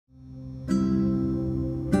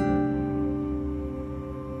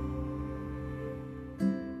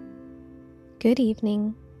Good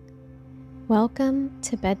evening. Welcome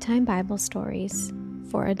to Bedtime Bible Stories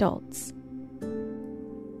for Adults.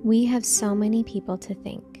 We have so many people to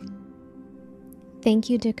thank.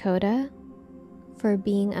 Thank you, Dakota, for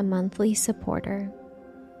being a monthly supporter.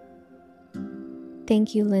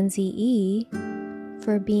 Thank you, Lindsay E.,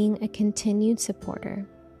 for being a continued supporter.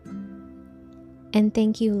 And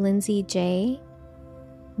thank you, Lindsay J.,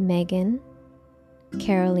 Megan,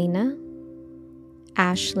 Carolina,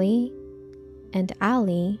 Ashley, and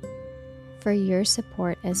Ali for your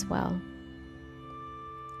support as well.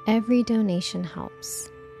 Every donation helps,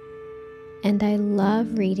 and I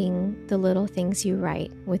love reading the little things you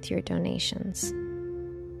write with your donations.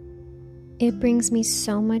 It brings me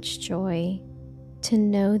so much joy to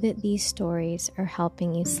know that these stories are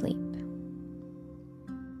helping you sleep.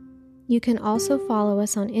 You can also follow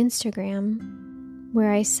us on Instagram,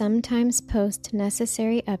 where I sometimes post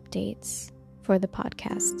necessary updates for the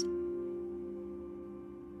podcast.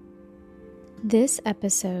 This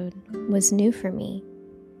episode was new for me.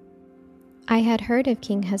 I had heard of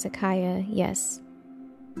King Hezekiah, yes,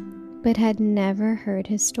 but had never heard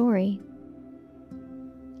his story.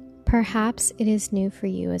 Perhaps it is new for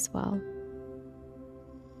you as well.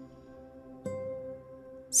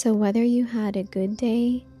 So whether you had a good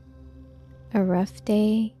day, a rough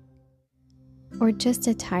day, or just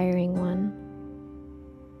a tiring one,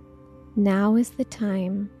 now is the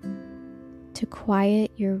time to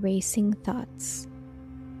quiet your racing thoughts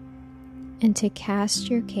and to cast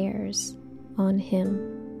your cares on Him.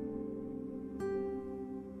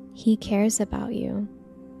 He cares about you.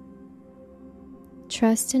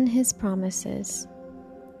 Trust in His promises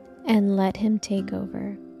and let Him take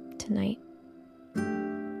over tonight.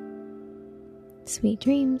 Sweet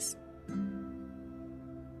dreams.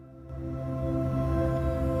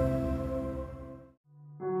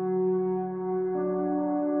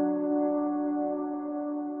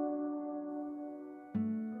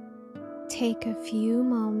 Take a few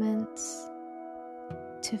moments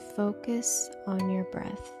to focus on your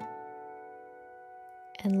breath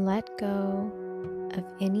and let go of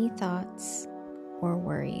any thoughts or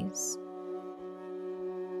worries.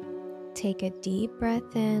 Take a deep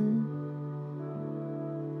breath in,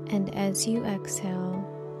 and as you exhale,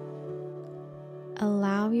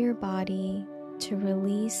 allow your body to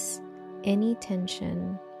release any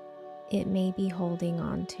tension it may be holding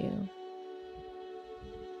on to.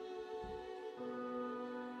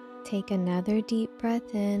 Take another deep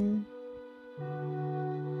breath in,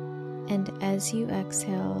 and as you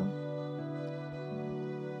exhale,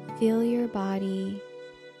 feel your body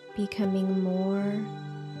becoming more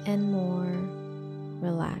and more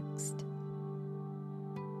relaxed.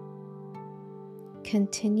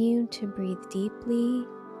 Continue to breathe deeply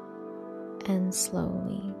and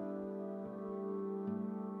slowly.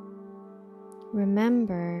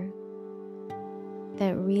 Remember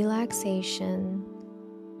that relaxation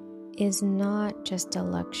is not just a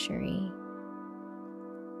luxury,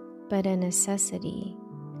 but a necessity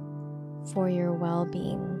for your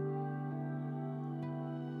well-being.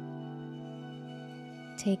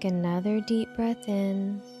 Take another deep breath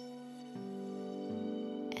in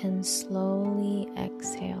and slowly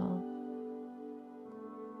exhale.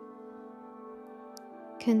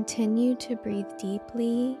 Continue to breathe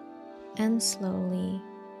deeply and slowly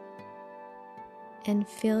and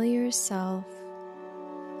feel yourself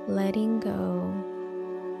letting go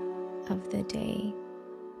of the day.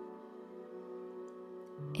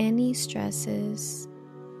 Any stresses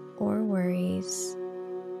or worries,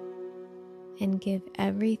 and give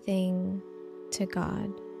everything to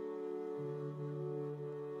God.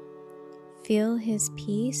 Feel His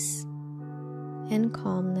peace and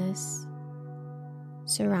calmness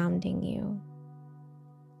surrounding you,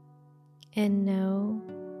 and know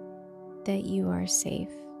that you are safe.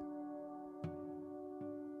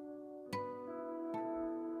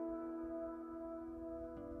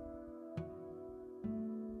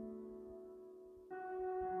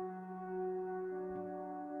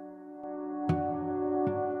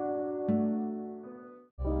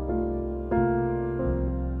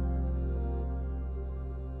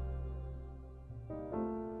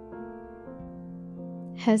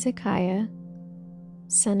 Hezekiah,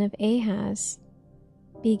 son of Ahaz,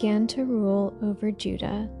 began to rule over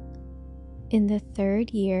Judah in the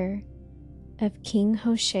 3rd year of King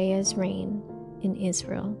Hoshea's reign in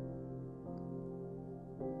Israel.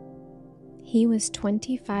 He was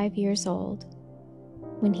 25 years old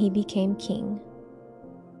when he became king,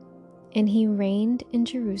 and he reigned in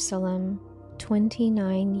Jerusalem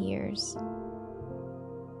 29 years.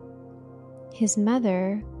 His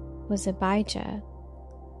mother was Abijah,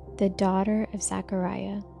 the daughter of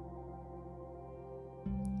Zechariah.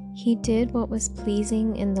 He did what was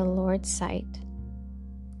pleasing in the Lord's sight,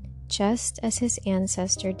 just as his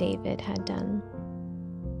ancestor David had done.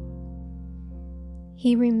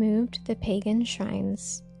 He removed the pagan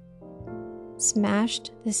shrines,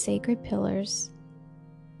 smashed the sacred pillars,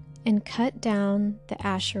 and cut down the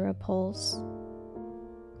Asherah poles.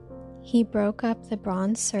 He broke up the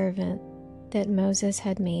bronze serpent that Moses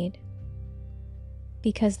had made,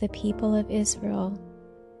 because the people of Israel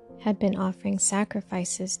had been offering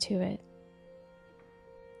sacrifices to it.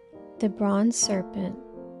 The bronze serpent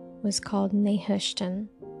was called Nehushtan.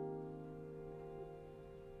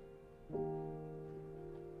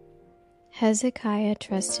 Hezekiah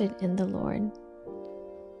trusted in the Lord,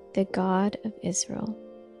 the God of Israel.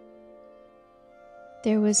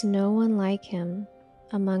 There was no one like him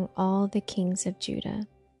among all the kings of Judah,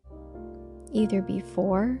 either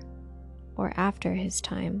before or after his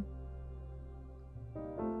time.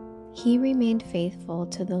 He remained faithful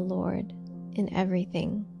to the Lord in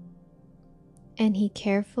everything, and he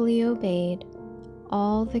carefully obeyed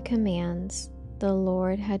all the commands the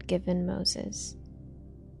Lord had given Moses.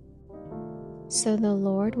 So the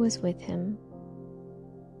Lord was with him,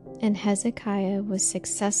 and Hezekiah was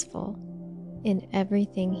successful in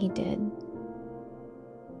everything he did.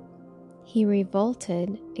 He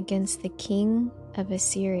revolted against the king of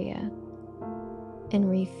Assyria and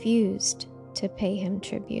refused to pay him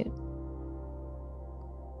tribute.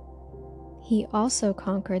 He also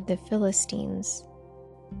conquered the Philistines,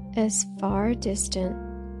 as far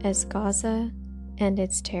distant as Gaza and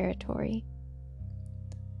its territory,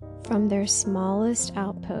 from their smallest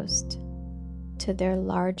outpost to their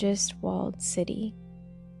largest walled city.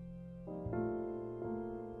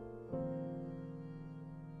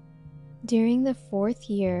 During the 4th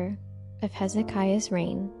year of Hezekiah's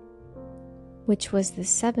reign, which was the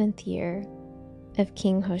 7th year of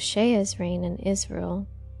King Hoshea's reign in Israel,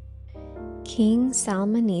 King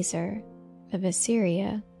Salmaneser of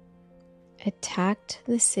Assyria attacked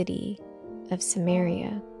the city of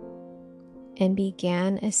Samaria and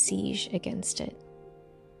began a siege against it.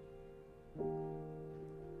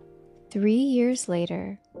 3 years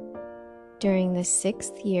later, during the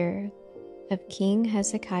 6th year of King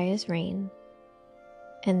Hezekiah's reign,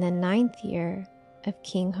 and the 9th year of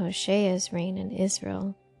King Hoshea's reign in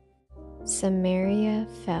Israel, Samaria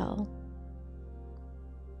fell.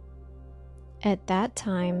 At that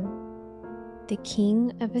time, the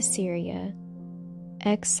king of Assyria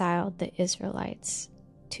exiled the Israelites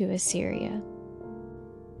to Assyria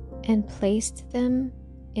and placed them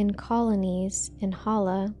in colonies in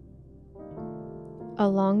Hala,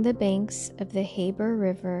 along the banks of the Habor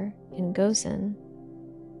River in Gozan,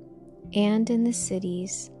 and in the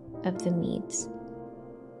cities of the Medes,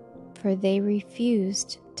 for they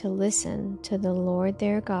refused to listen to the Lord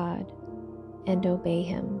their God and obey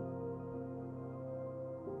him.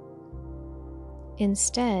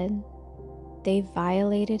 Instead, they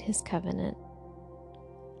violated his covenant,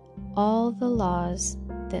 all the laws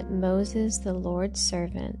that Moses, the Lord's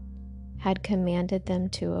servant, had commanded them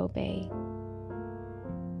to obey.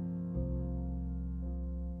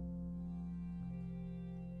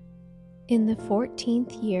 In the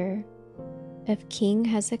 14th year of King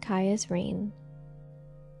Hezekiah's reign,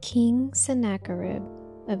 King Sennacherib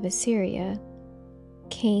of Assyria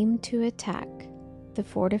came to attack the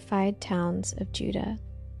fortified towns of Judah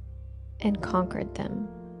and conquered them.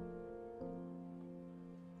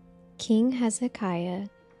 King Hezekiah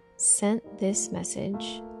sent this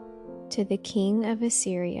message to the king of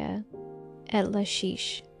Assyria at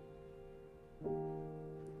Lachish: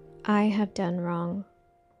 I have done wrong.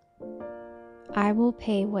 I will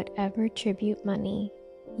pay whatever tribute money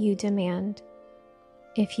you demand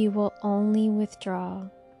if you will only withdraw.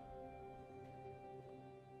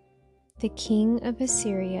 The king of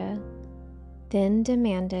Assyria then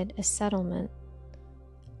demanded a settlement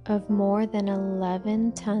of more than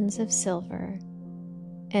 11 tons of silver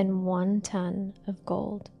and 1 ton of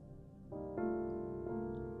gold.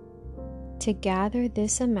 To gather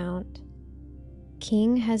this amount,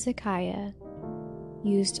 King Hezekiah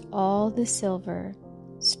used all the silver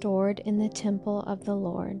stored in the temple of the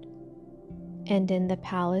Lord and in the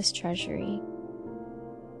palace treasury.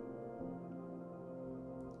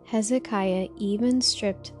 Hezekiah even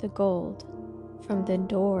stripped the gold from the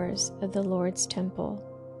doors of the Lord's temple,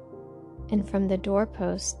 and from the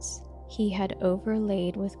doorposts he had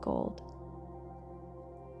overlaid with gold,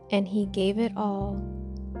 and he gave it all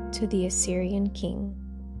to the Assyrian king.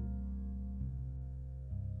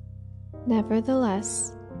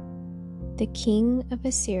 Nevertheless, the king of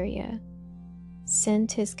Assyria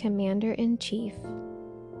sent his commander-in-chief,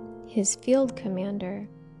 his field commander,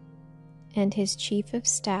 and his chief of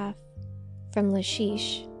staff from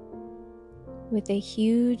Lachish with a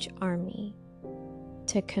huge army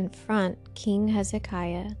to confront King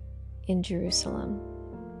Hezekiah in Jerusalem.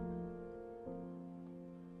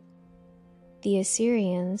 The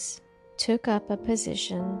Assyrians took up a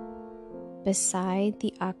position beside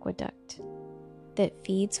the aqueduct that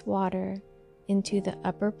feeds water into the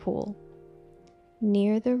upper pool,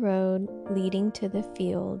 near the road leading to the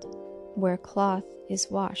field where cloth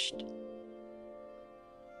is washed.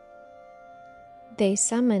 They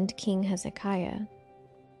summoned King Hezekiah,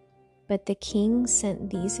 but the king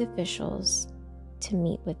sent these officials to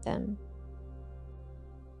meet with them.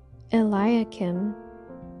 Eliakim,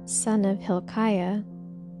 son of Hilkiah,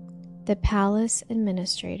 the palace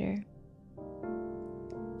administrator,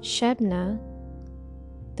 Shebna,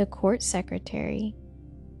 the court secretary,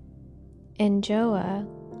 and Joah,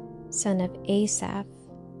 son of Asaph,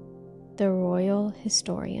 the royal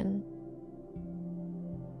historian.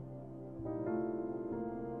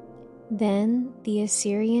 Then the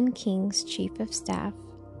Assyrian king's chief of staff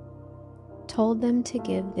told them to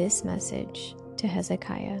give this message to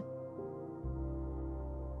Hezekiah.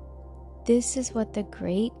 This is what the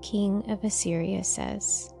great king of Assyria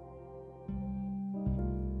says.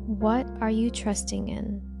 What are you trusting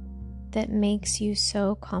in that makes you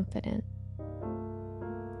so confident?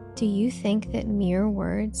 Do you think that mere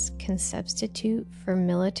words can substitute for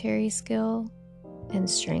military skill and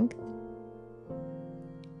strength?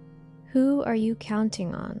 Who are you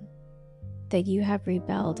counting on that you have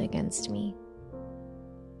rebelled against me?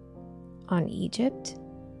 On Egypt?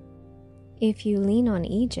 If you lean on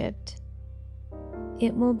Egypt,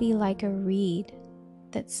 it will be like a reed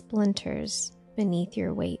that splinters beneath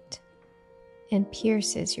your weight and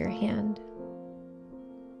pierces your hand.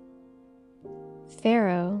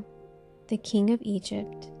 Pharaoh, the king of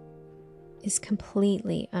Egypt, is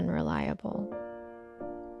completely unreliable.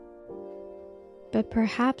 But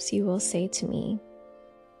perhaps you will say to me,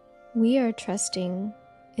 we are trusting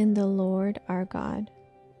in the Lord our God.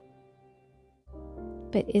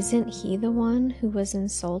 But isn't he the one who was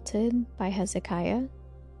insulted by Hezekiah?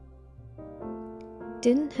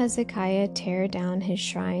 Didn't Hezekiah tear down his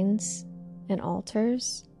shrines and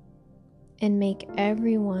altars and make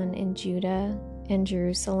everyone in Judah and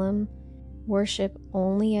Jerusalem worship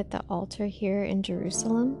only at the altar here in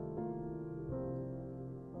Jerusalem?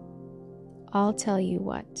 I'll tell you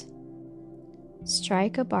what.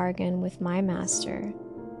 Strike a bargain with my master,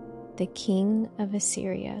 the king of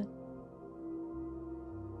Assyria.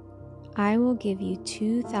 I will give you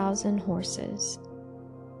 2,000 horses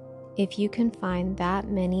if you can find that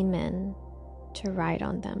many men to ride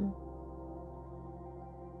on them.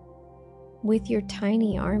 With your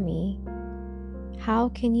tiny army, how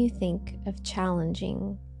can you think of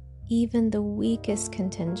challenging even the weakest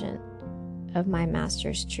contingent of my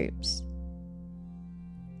master's troops?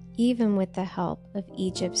 Even with the help of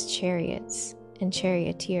Egypt's chariots and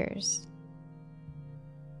charioteers.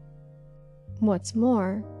 What's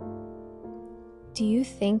more, do you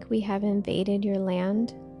think we have invaded your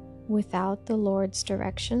land without the Lord's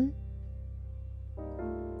direction?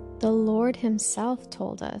 The Lord himself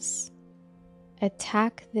told us,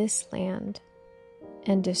 attack this land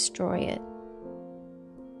and destroy it.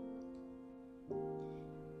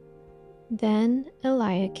 Then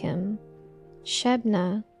Eliakim,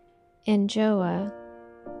 Shebna, and Joah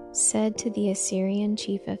said to the Assyrian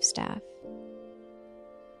chief of staff,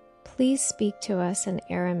 please speak to us in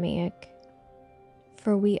Aramaic,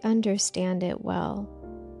 for we understand it well.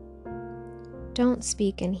 Don't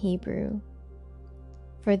speak in Hebrew,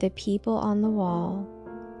 for the people on the wall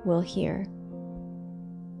will hear.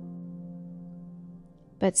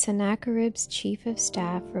 But Sennacherib's chief of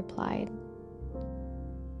staff replied,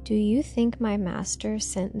 do you think my master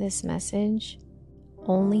sent this message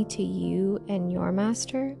only to you and your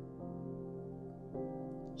master?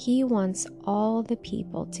 He wants all the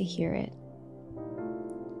people to hear it.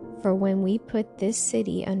 For when we put this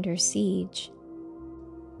city under siege,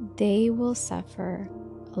 they will suffer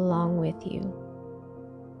along with you.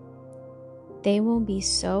 They will be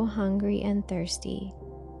so hungry and thirsty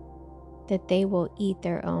that they will eat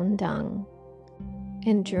their own dung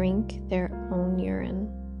and drink their own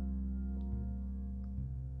urine.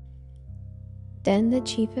 Then the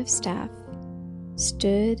chief of staff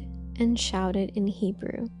stood and shouted in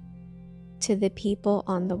Hebrew to the people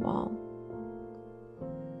on the wall,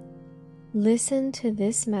 listen to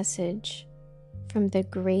this message from the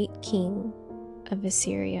great king of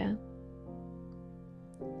Assyria.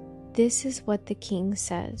 This is what the king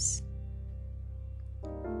says.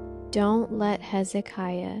 Don't let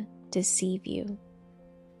Hezekiah deceive you.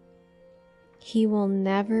 He will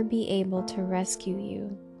never be able to rescue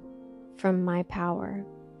you from my power.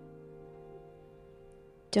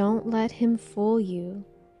 Don't let him fool you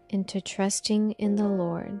into trusting in the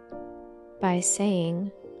Lord by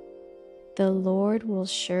saying, "The Lord will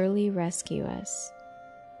surely rescue us."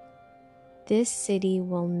 This city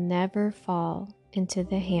will never fall into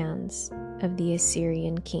the hands of the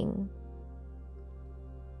Assyrian king.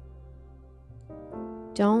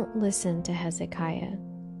 Don't listen to Hezekiah.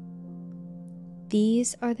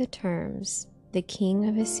 These are the terms the king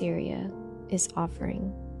of Assyria is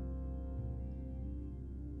offering.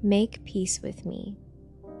 Make peace with me.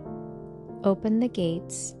 Open the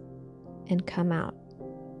gates and come out.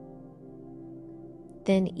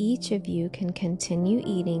 Then each of you can continue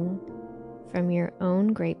eating from your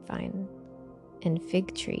own grapevine and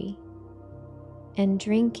fig tree and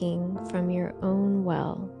drinking from your own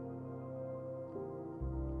well.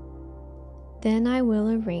 Then I will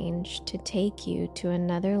arrange to take you to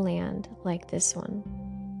another land like this one,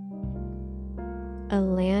 a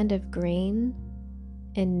land of grain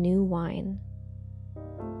and new wine,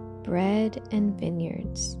 bread and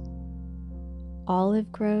vineyards,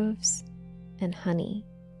 olive groves and honey.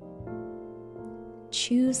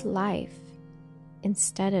 Choose life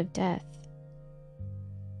instead of death.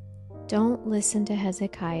 Don't listen to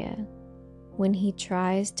Hezekiah when he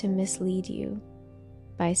tries to mislead you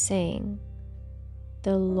by saying,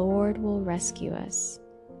 "The Lord will rescue us."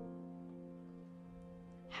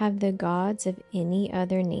 Have the gods of any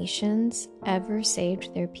other nations ever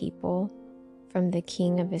saved their people from the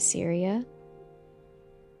king of Assyria?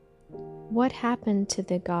 What happened to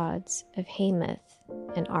the gods of Hamath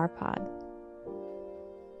and Arpad?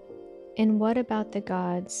 And what about the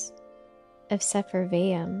gods of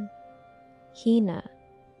Sepharvaim, Hena,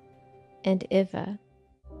 and Iva?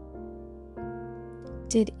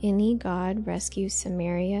 Did any god rescue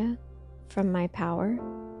Samaria from my power?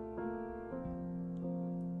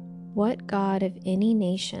 What god of any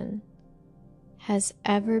nation has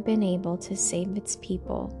ever been able to save its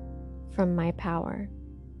people from my power?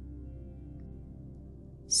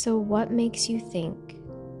 So what makes you think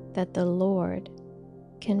that the Lord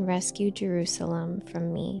can rescue Jerusalem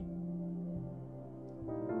from me?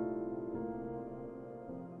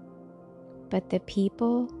 But the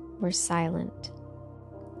people were silent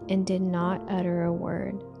and did not utter a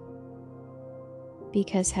word,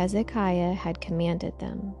 because Hezekiah had commanded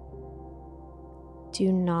them,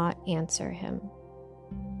 "Do not answer him."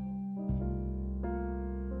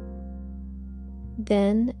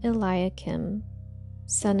 Then Eliakim,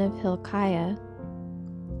 son of Hilkiah,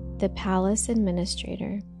 the palace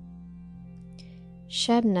administrator,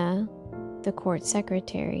 Shebna, the court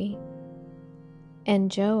secretary,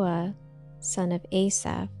 and Joah, son of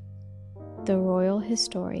Asaph, the royal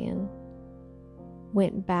historian,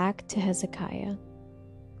 went back to Hezekiah.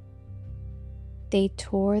 They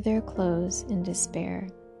tore their clothes in despair,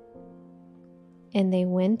 and they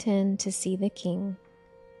went in to see the king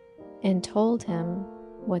and told him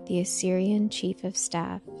what the Assyrian chief of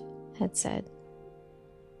staff had said.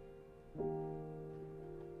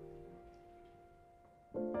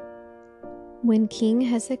 When King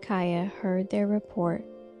Hezekiah heard their report,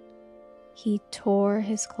 he tore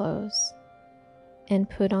his clothes and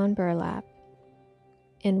put on burlap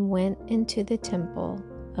and went into the temple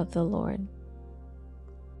of the Lord.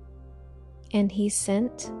 And he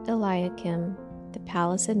sent Eliakim, the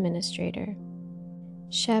palace administrator,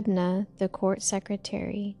 Shebna, the court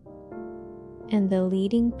secretary, and the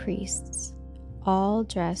leading priests, all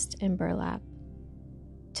dressed in burlap,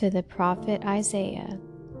 to the prophet Isaiah,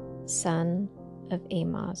 son of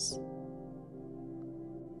Amoz.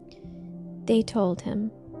 They told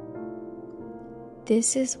him,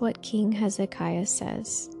 "This is what King Hezekiah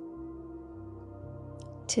says.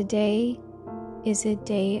 Today is a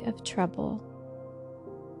day of trouble,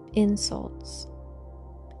 insults,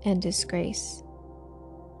 and disgrace.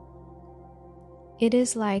 It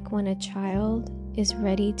is like when a child is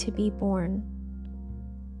ready to be born,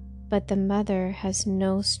 but the mother has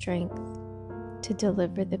no strength to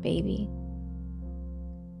deliver the baby.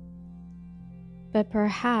 But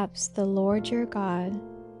perhaps the Lord your God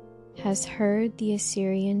has heard the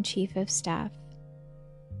Assyrian chief of staff,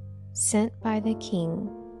 sent by the king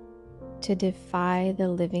to defy the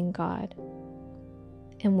living God,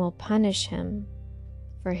 and will punish him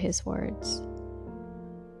for his words.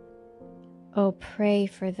 Oh, pray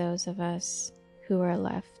for those of us who are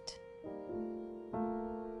left."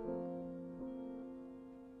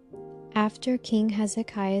 After King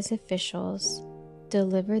Hezekiah's officials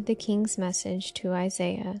delivered the king's message to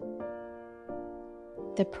Isaiah,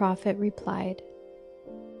 the prophet replied,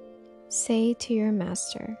 "Say to your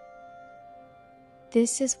master,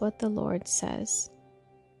 This is what the Lord says.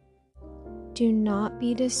 Do not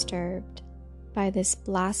be disturbed by this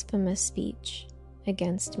blasphemous speech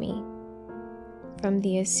against me from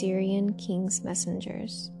the Assyrian king's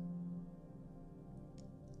messengers.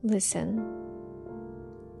 Listen,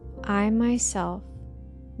 I myself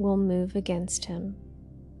will move against him,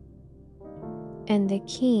 and the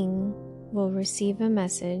king will receive a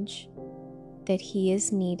message that he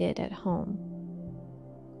is needed at home.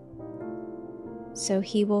 So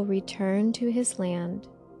he will return to his land,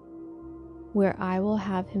 where I will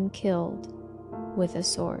have him killed with a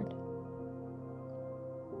sword.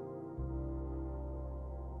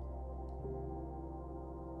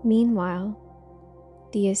 Meanwhile,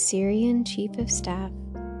 the Assyrian chief of staff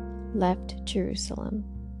left Jerusalem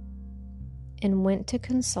and went to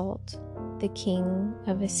consult the king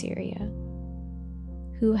of Assyria,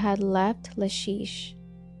 who had left Lachish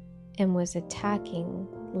and was attacking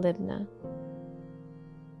Libnah.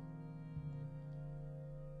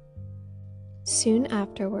 Soon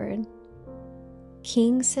afterward,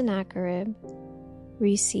 King Sennacherib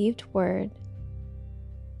received word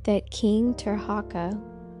that King Tirhakah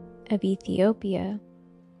of Ethiopia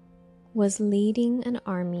was leading an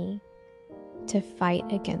army to fight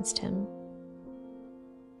against him.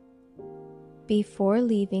 Before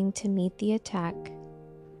leaving to meet the attack,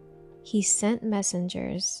 he sent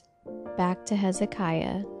messengers back to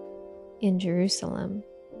Hezekiah in Jerusalem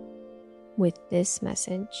with this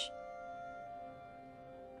message.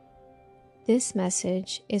 This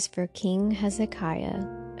message is for King Hezekiah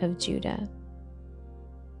of Judah.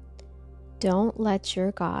 Don't let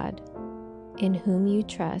your God, in whom you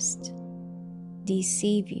trust,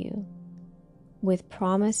 deceive you with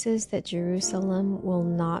promises that Jerusalem will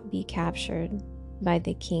not be captured by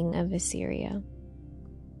the king of Assyria.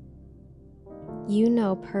 You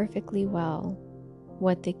know perfectly well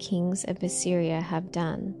what the kings of Assyria have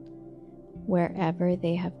done wherever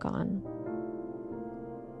they have gone.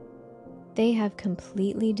 They have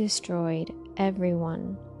completely destroyed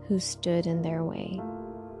everyone who stood in their way.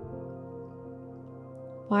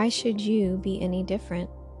 Why should you be any different?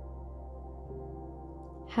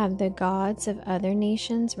 Have the gods of other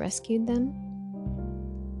nations rescued them?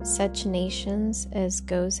 Such nations as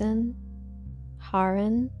Gozan,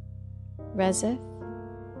 Haran, Rezeph,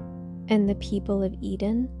 and the people of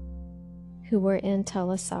Eden, who were in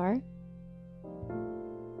Telassar?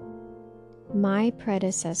 My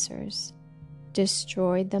predecessors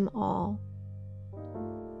destroyed them all.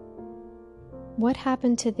 What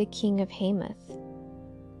happened to the king of Hamath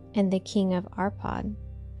and the king of Arpad?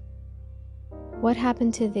 What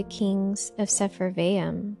happened to the kings of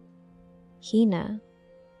Sepharvaim, Hena,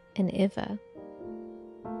 and Iva?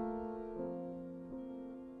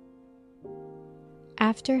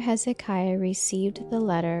 After Hezekiah received the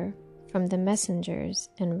letter from the messengers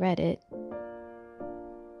and read it,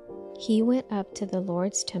 he went up to the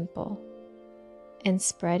Lord's temple and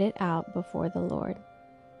spread it out before the Lord.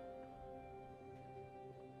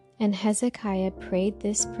 And Hezekiah prayed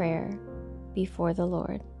this prayer before the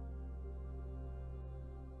Lord.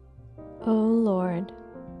 O Lord,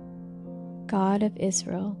 God of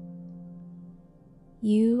Israel,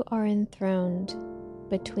 you are enthroned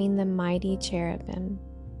between the mighty cherubim.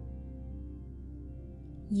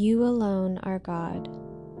 You alone are God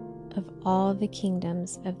of all the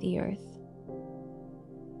kingdoms of the earth.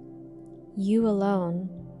 You alone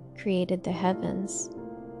created the heavens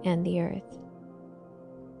and the earth.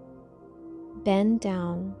 Bend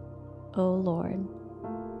down, O Lord,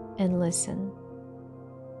 and listen.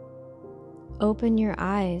 Open your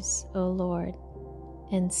eyes, O Lord,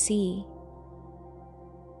 and see.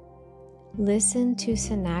 Listen to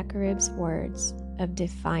Sennacherib's words of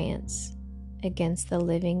defiance against the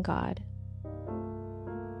living God.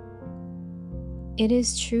 It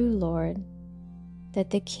is true, Lord,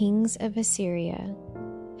 that the kings of Assyria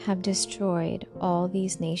have destroyed all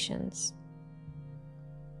these nations,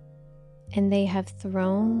 and they have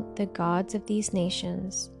thrown the gods of these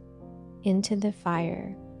nations into the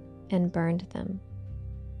fire and burned them.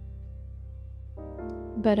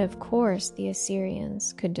 But of course the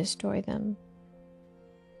Assyrians could destroy them.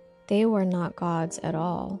 They were not gods at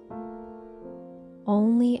all,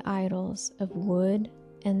 only idols of wood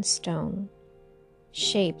and stone,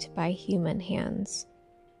 shaped by human hands.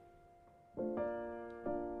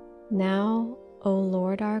 Now, O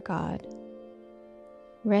Lord our God,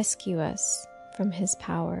 rescue us from his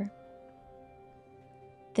power.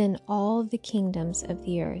 Then all the kingdoms of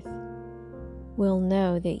the earth will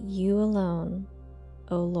know that you alone,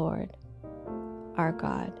 O Lord, are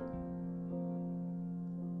God.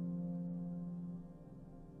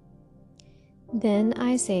 Then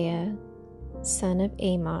Isaiah son of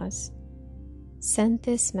Amoz, sent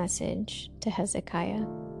this message to Hezekiah.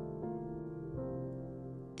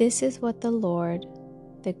 This is what the Lord,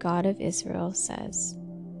 the God of Israel, says.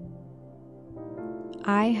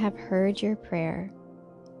 I have heard your prayer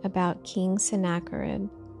about King Sennacherib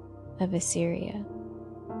of Assyria,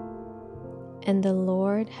 and the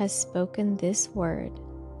Lord has spoken this word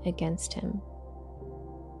against him.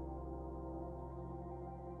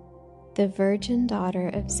 The virgin daughter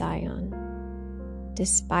of Zion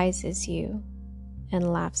despises you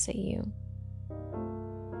and laughs at you.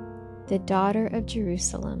 The daughter of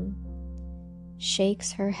Jerusalem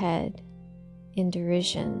shakes her head in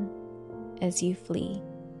derision as you flee.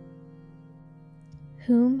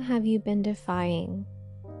 Whom have you been defying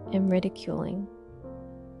and ridiculing?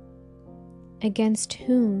 Against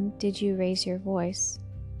whom did you raise your voice?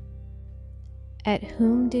 At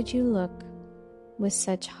whom did you look with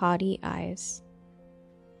such haughty eyes?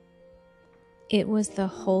 It was the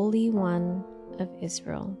Holy One of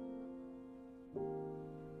Israel.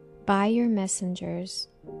 By your messengers,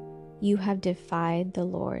 you have defied the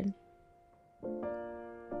Lord.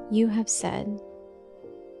 You have said,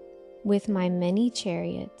 with my many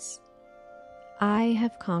chariots, I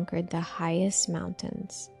have conquered the highest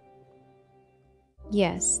mountains.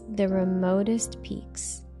 Yes, the remotest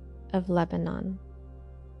peaks of Lebanon.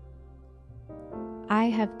 I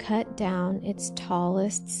have cut down its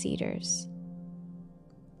tallest cedars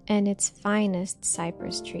and its finest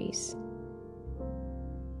cypress trees.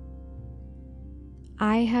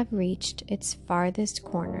 I have reached its farthest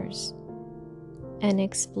corners and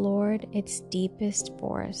explored its deepest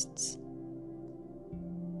forests.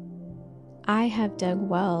 I have dug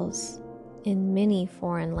wells in many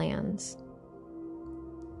foreign lands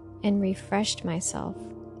and refreshed myself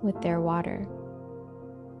with their water.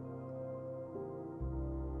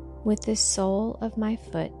 With the sole of my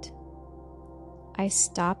foot, I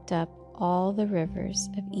stopped up all the rivers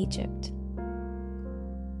of Egypt.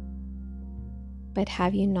 But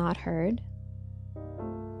have you not heard?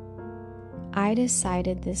 I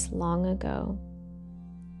decided this long ago.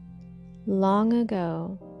 Long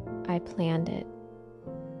ago, I planned it.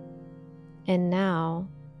 And now,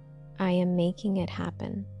 I am making it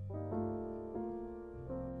happen.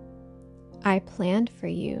 I planned for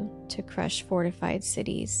you to crush fortified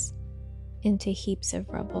cities into heaps of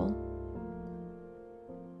rubble.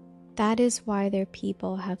 That is why their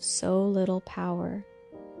people have so little power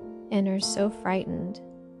and are so frightened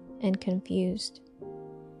and confused.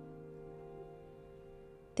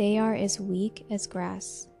 They are as weak as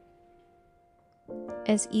grass,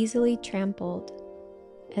 as easily trampled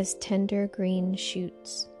as tender green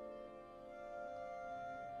shoots.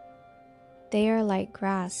 They are like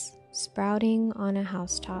grass sprouting on a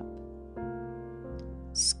housetop,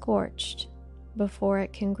 scorched before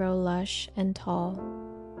it can grow lush and tall.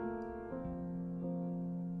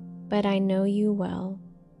 But I know you well,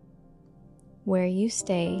 where you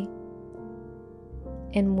stay,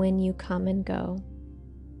 and when you come and go.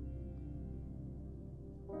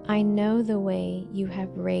 I know the way you have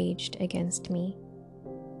raged against me.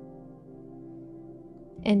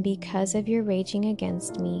 And because of your raging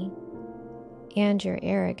against me and your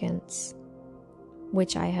arrogance,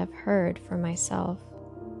 which I have heard for myself,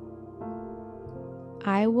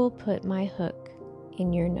 I will put my hook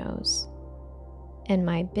in your nose and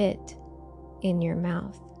my bit in your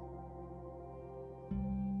mouth.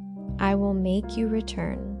 I will make you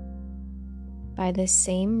return by the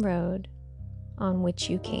same road on which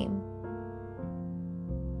you came.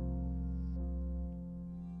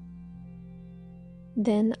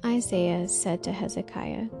 Then Isaiah said to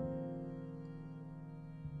Hezekiah,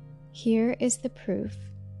 here is the proof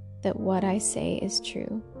that what I say is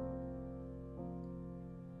true.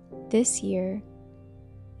 This year,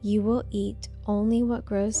 you will eat only what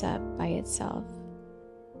grows up by itself.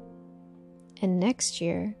 And next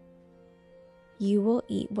year, you will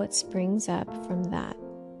eat what springs up from that.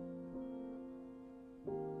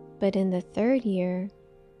 But in the third year,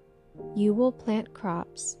 you will plant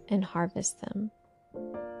crops and harvest them.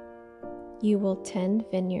 You will tend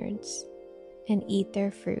vineyards and eat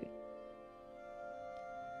their fruit.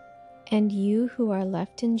 And you who are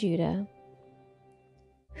left in Judah,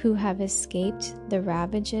 who have escaped the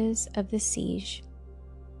ravages of the siege,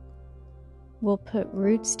 will put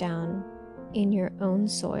roots down in your own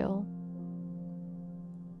soil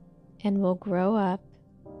and will grow up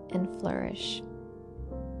and flourish.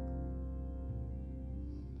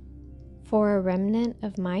 For a remnant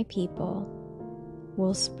of my people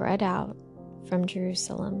will spread out from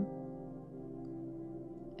Jerusalem,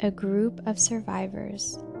 a group of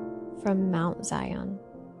survivors from Mount Zion.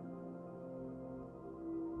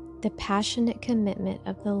 The passionate commitment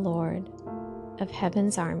of the Lord of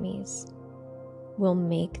heaven's armies will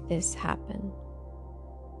make this happen.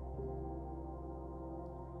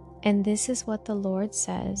 And this is what the Lord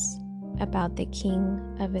says about the king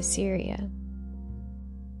of Assyria.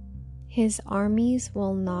 His armies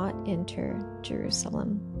will not enter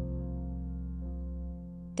Jerusalem.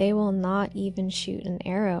 They will not even shoot an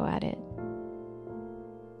arrow at it.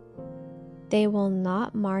 They will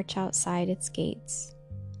not march outside its gates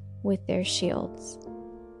with their shields,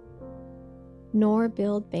 nor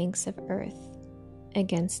build banks of earth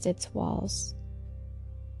against its walls.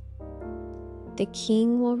 The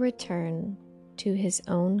king will return to his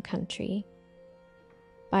own country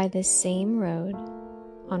by the same road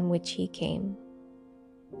on which he came.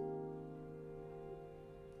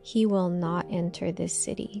 He will not enter this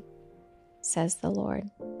city, says the Lord.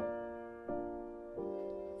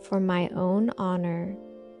 For my own honor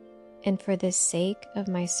and for the sake of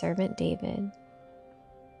my servant David,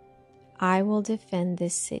 I will defend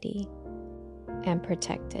this city and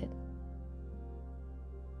protect it.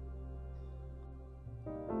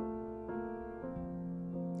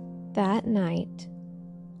 That night,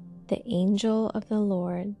 the angel of the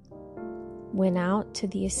Lord went out to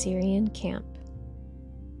the Assyrian camp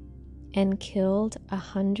and killed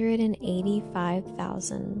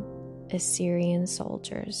 185,000 Assyrian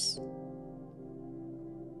soldiers.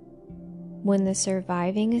 When the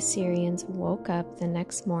surviving Assyrians woke up the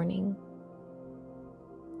next morning,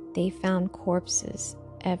 they found corpses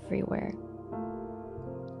everywhere.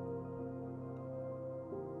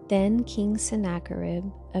 Then King Sennacherib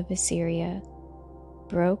of Assyria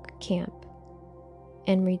broke camp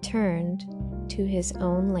and returned to his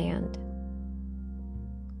own land.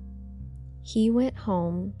 He went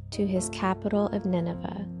home to his capital of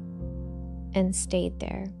Nineveh and stayed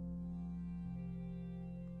there.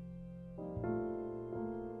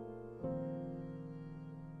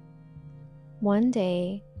 One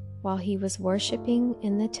day, while he was worshiping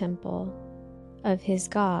in the temple of his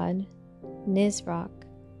god Nisroch,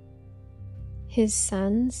 his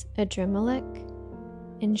sons Adrammelech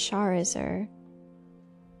and Sharezer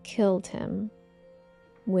killed him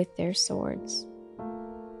with their swords.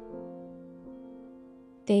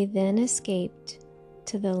 They then escaped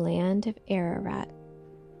to the land of Ararat,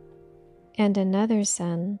 and another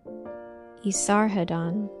son,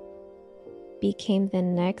 Esarhaddon, became the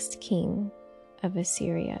next king of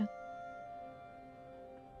Assyria.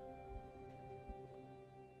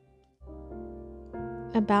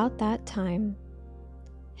 About that time,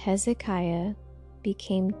 Hezekiah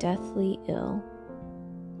became deathly ill,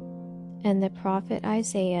 and the prophet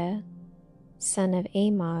Isaiah, son of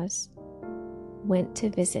Amoz, went to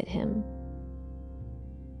visit him.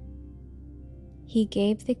 He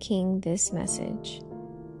gave the king this message: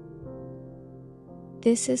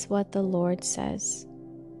 "This is what the Lord says.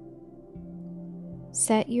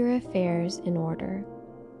 Set your affairs in order,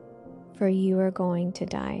 for you are going to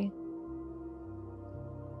die.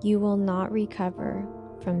 You will not recover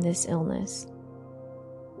from this illness."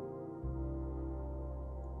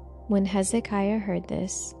 When Hezekiah heard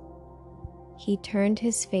this, he turned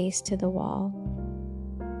his face to the wall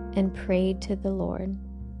and prayed to the Lord.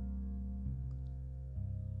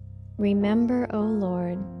 "Remember, O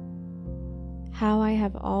Lord, how I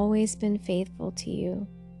have always been faithful to you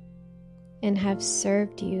and have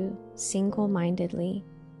served you single-mindedly,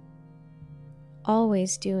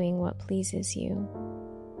 always doing what pleases you."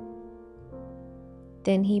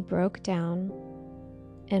 Then he broke down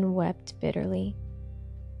and wept bitterly.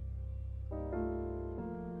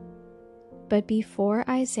 But before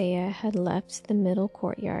Isaiah had left the middle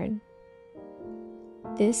courtyard,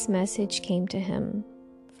 this message came to him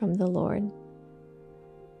from the Lord: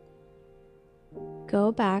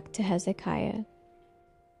 "Go back to Hezekiah,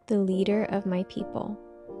 the leader of my people.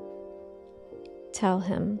 Tell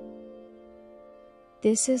him,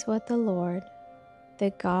 this is what the Lord,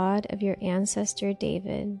 the God of your ancestor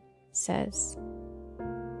David, says: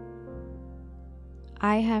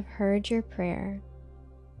 I have heard your prayer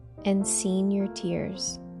and seen your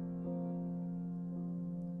tears.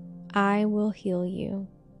 I will heal you.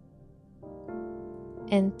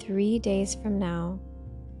 And 3 days from now,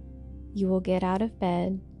 you will get out of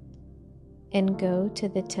bed and go to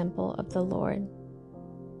the temple of the Lord.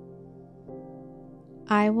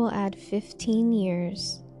 I will add 15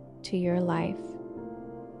 years to your life,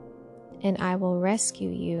 and I will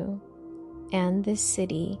rescue you and this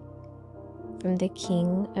city from the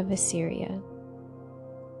king of Assyria.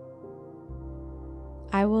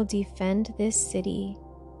 I will defend this city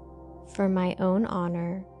for my own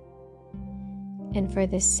honor and for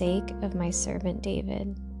the sake of my servant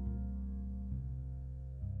David.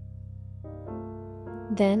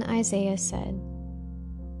 Then Isaiah said,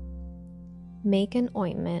 "Make an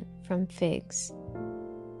ointment from figs."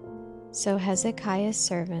 So Hezekiah's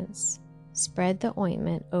servants spread the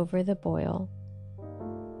ointment over the boil,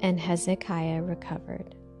 and Hezekiah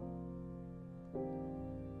recovered.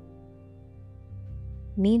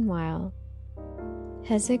 Meanwhile,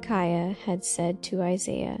 Hezekiah had said to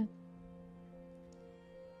Isaiah,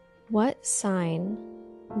 "What sign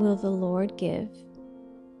will the Lord give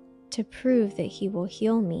to prove that he will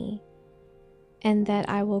heal me and that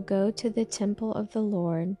I will go to the temple of the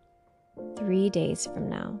Lord 3 days from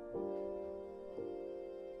now?"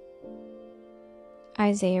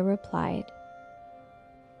 Isaiah replied,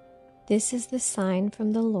 "This is the sign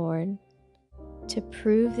from the Lord to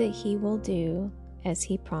prove that he will do as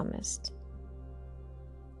he promised.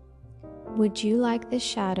 Would you like the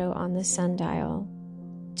shadow on the sundial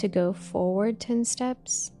to go forward 10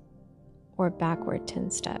 steps or backward 10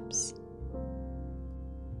 steps?"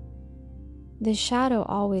 "The shadow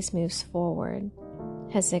always moves forward,"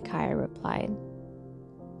 Hezekiah replied,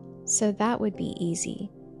 "so that would be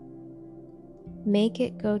easy. Make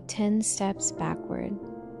it go 10 steps backward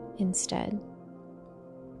instead."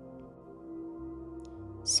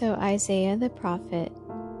 So Isaiah the prophet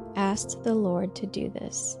asked the Lord to do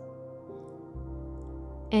this,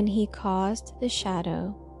 and he caused the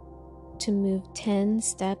shadow to move 10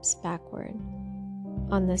 steps backward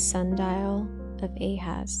on the sundial of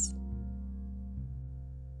Ahaz.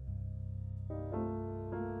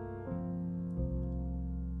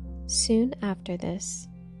 Soon after this,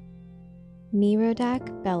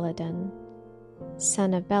 Merodach-Baladan,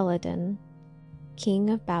 son of Baladan, king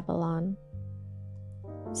of Babylon,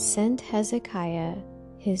 sent Hezekiah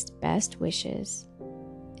his best wishes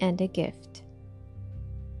and a gift,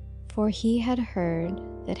 for he had heard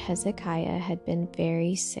that Hezekiah had been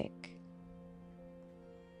very sick.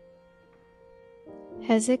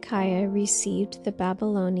 Hezekiah received the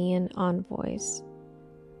Babylonian envoys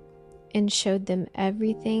and showed them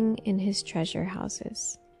everything in his treasure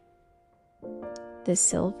houses: the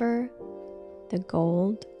silver, the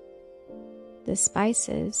gold, the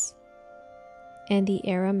spices, and the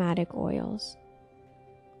aromatic oils.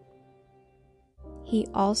 He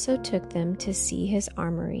also took them to see his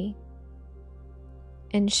armory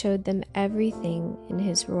and showed them everything in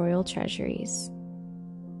his royal treasuries.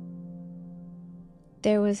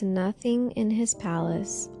 There was nothing in his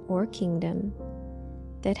palace or kingdom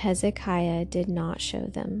that Hezekiah did not show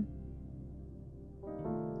them.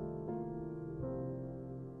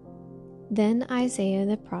 Then Isaiah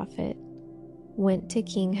the prophet went to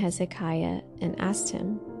King Hezekiah and asked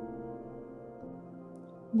him,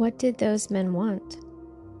 "What did those men want?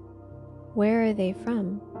 Where are they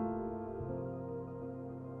from?"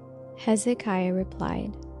 Hezekiah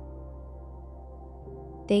replied,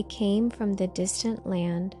 "They came from the distant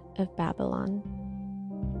land of Babylon."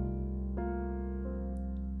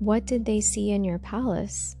 "What did they see in your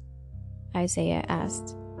palace?" Isaiah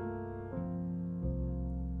asked.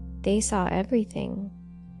 "They saw everything,"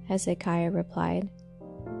 Hezekiah replied.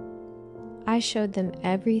 "I showed them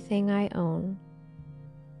everything I own,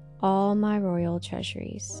 all my royal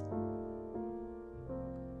treasuries."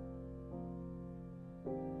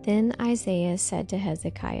 Then Isaiah said to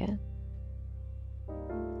Hezekiah,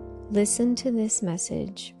 "Listen to this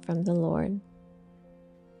message from the Lord.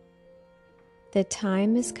 The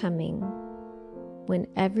time is coming when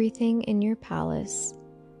everything in your palace,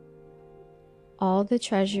 all the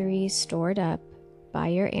treasuries stored up by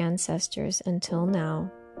your ancestors until now,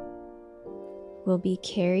 will be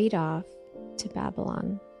carried off to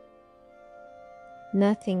Babylon.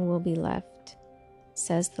 Nothing will be left,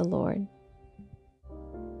 says the Lord.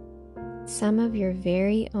 Some of your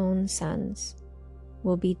very own sons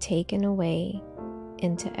will be taken away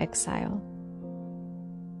into exile.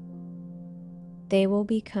 They will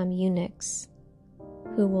become eunuchs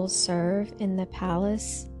who will serve in the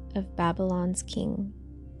palace of Babylon's king."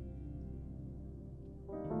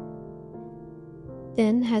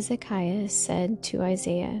 Then Hezekiah said to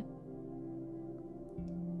Isaiah,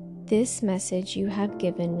 "This message you have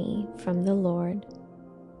given me from the Lord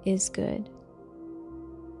is good."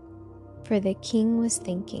 For the king was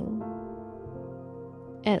thinking,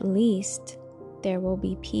 "At least there will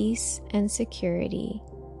be peace and security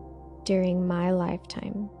during my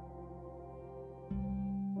lifetime."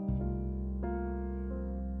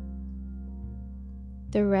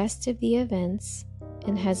 The rest of the events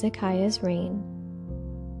in Hezekiah's reign,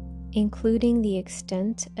 including the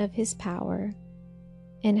extent of his power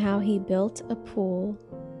and how he built a pool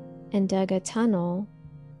and dug a tunnel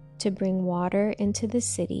to bring water into the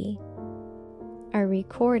city, are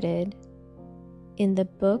recorded in the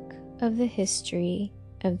book of the history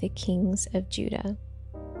of the kings of Judah.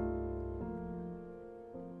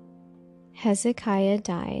 Hezekiah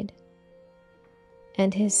died,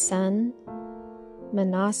 and his son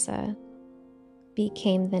Manasseh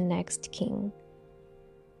became the next king.